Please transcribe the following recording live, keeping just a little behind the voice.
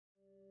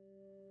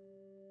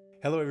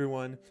Hello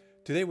everyone!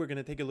 Today we're going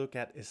to take a look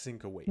at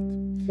async await.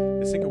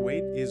 Async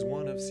await is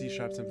one of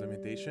C#'s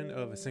implementation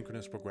of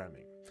asynchronous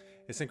programming.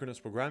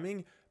 Asynchronous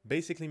programming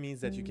basically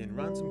means that you can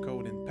run some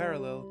code in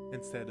parallel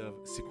instead of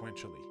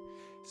sequentially,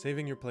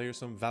 saving your player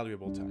some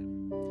valuable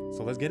time.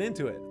 So let's get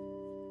into it!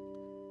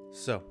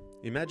 So,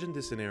 imagine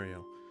this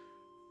scenario.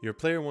 Your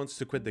player wants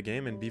to quit the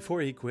game, and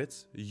before he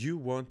quits, you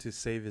want to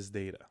save his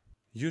data.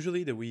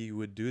 Usually the way you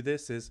would do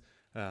this is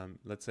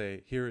let's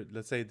say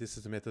this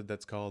is a method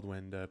that's called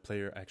when the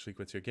player actually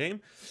quits your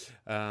game.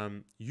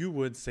 You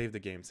would save the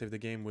game. Save the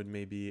game would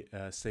maybe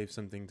save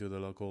something to the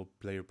local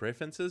player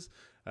preferences,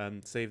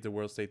 save the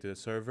world state to the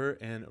server,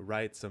 and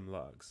write some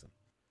logs.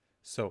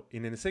 So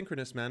in an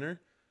asynchronous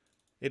manner,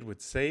 it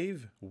would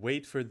save,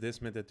 wait for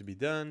this method to be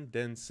done,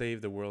 then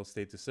save the world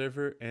state to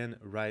server and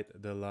write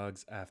the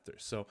logs after.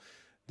 So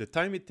the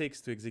time it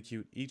takes to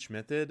execute each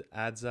method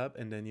adds up,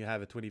 and then you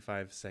have a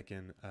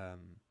 25-second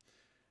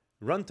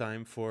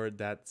runtime for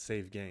that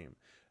save game.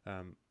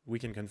 We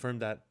can confirm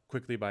that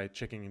quickly by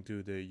checking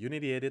into the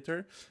Unity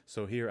editor.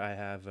 So here I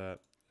have a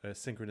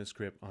synchronous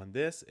script on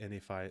this, and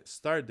if I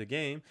start the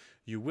game,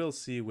 you will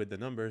see with the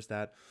numbers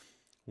that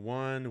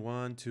 1,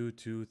 1, 2,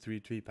 2, 3,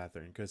 3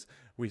 pattern, because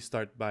we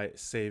start by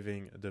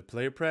saving the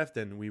player pref,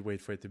 then we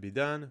wait for it to be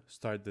done,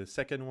 start the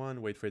second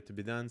one, wait for it to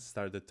be done,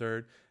 start the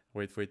third,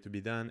 wait for it to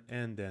be done,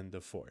 and then the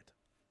fourth.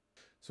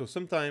 So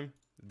sometimes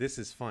this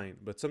is fine,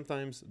 but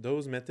sometimes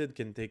those methods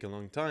can take a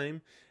long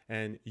time,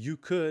 and you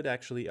could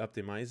actually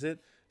optimize it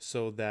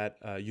so that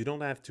you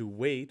don't have to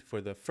wait for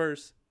the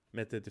first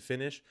method to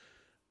finish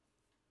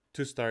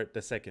to start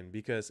the second,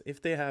 because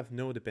if they have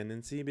no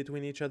dependency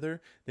between each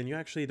other, then you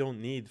actually don't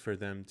need for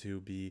them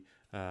to be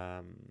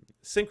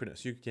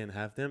synchronous. You can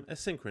have them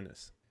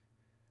asynchronous.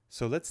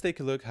 So let's take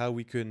a look how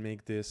we could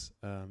make this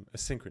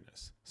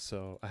asynchronous.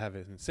 So I have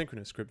a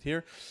synchronous script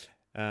here.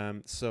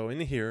 So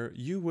in here,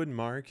 you would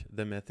mark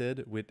the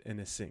method with an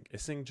async.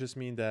 Async just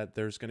means that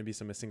there's going to be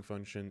some async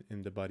function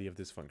in the body of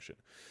this function.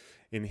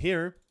 In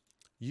here,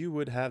 you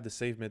would have the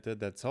save method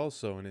that's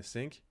also an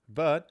async,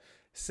 but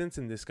since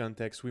in this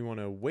context we want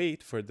to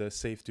wait for the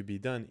save to be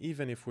done,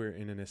 even if we're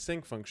in an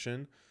async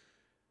function,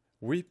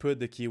 we put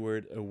the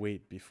keyword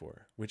await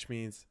before, which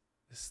means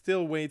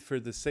still wait for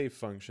the save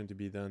function to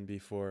be done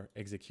before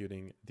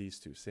executing these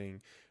two,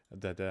 saying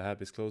that the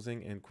app is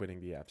closing and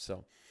quitting the app.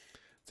 So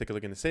take a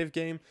look in the save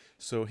game.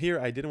 So here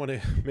I didn't want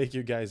to make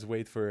you guys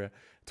wait for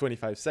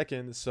 25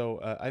 seconds, so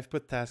I've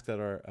put tasks that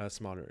are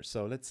smaller.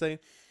 So let's say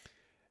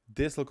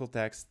this local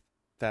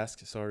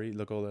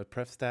local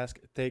pref task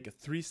take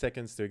 3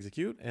 seconds to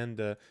execute, and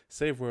the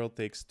save world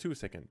takes 2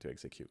 seconds to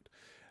execute.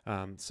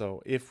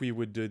 So if we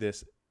would do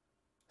this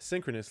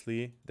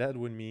synchronously, that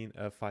would mean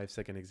a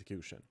 5-second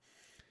execution.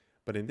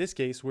 But in this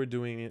case, we're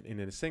doing it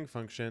in an async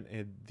function,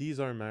 and these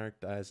are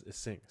marked as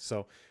async.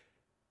 So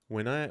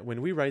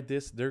when we write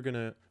this, they're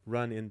gonna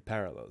run in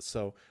parallel.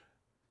 So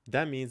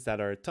that means that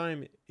our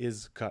time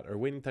is cut, our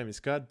waiting time is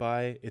cut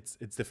by, it's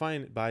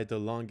defined by the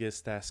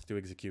longest task to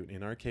execute.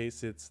 In our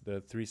case, it's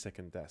the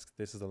 3-second task.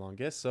 This is the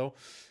longest. So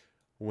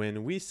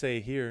when we say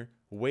here,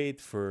 wait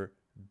for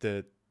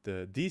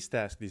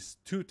these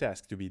two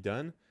tasks to be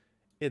done,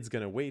 it's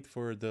gonna wait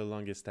for the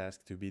longest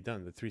task to be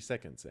done, the 3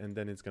 seconds, and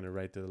then it's gonna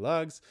write to the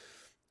logs,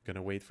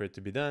 gonna wait for it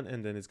to be done,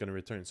 and then it's gonna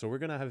return. So we're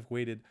gonna have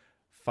waited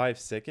 5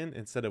 seconds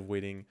instead of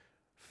waiting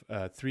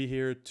 3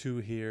 here, 2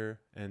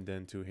 here, and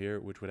then 2 here,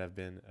 which would have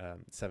been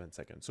 7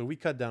 seconds. So we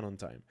cut down on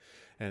time,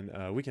 and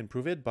we can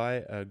prove it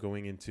by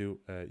going into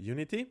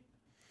Unity.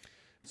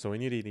 So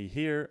in Unity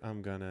here,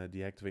 I'm gonna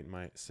deactivate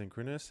my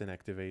synchronous and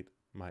activate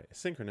my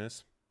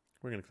asynchronous.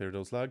 We're gonna clear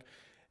those logs,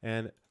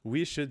 and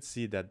we should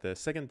see that the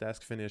second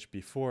task finished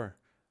before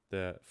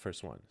the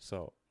first one.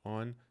 So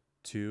 1,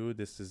 2,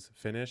 this is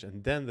finished,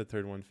 and then the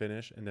third one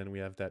finished, and then we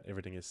have that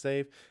everything is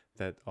saved.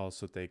 That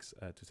also takes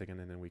 2 seconds,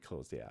 and then we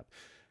close the app.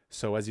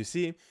 So as you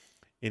see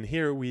in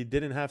here, we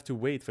didn't have to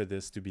wait for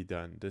this to be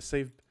done.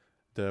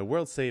 The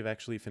world save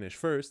actually finished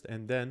first,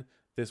 and then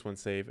this one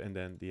save, and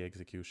then the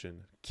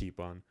execution keep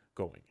on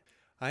going.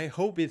 I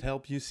hope it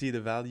helped you see the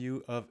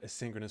value of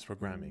asynchronous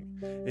programming.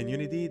 In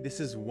Unity,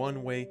 this is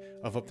one way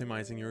of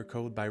optimizing your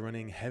code by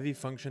running heavy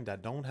functions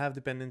that don't have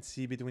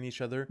dependency between each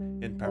other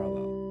in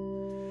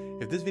parallel.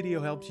 If this video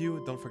helped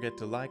you, don't forget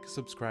to like,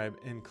 subscribe,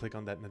 and click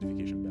on that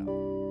notification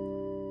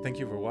bell. Thank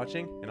you for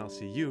watching, and I'll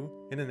see you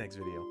in the next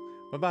video.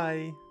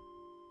 Bye-bye!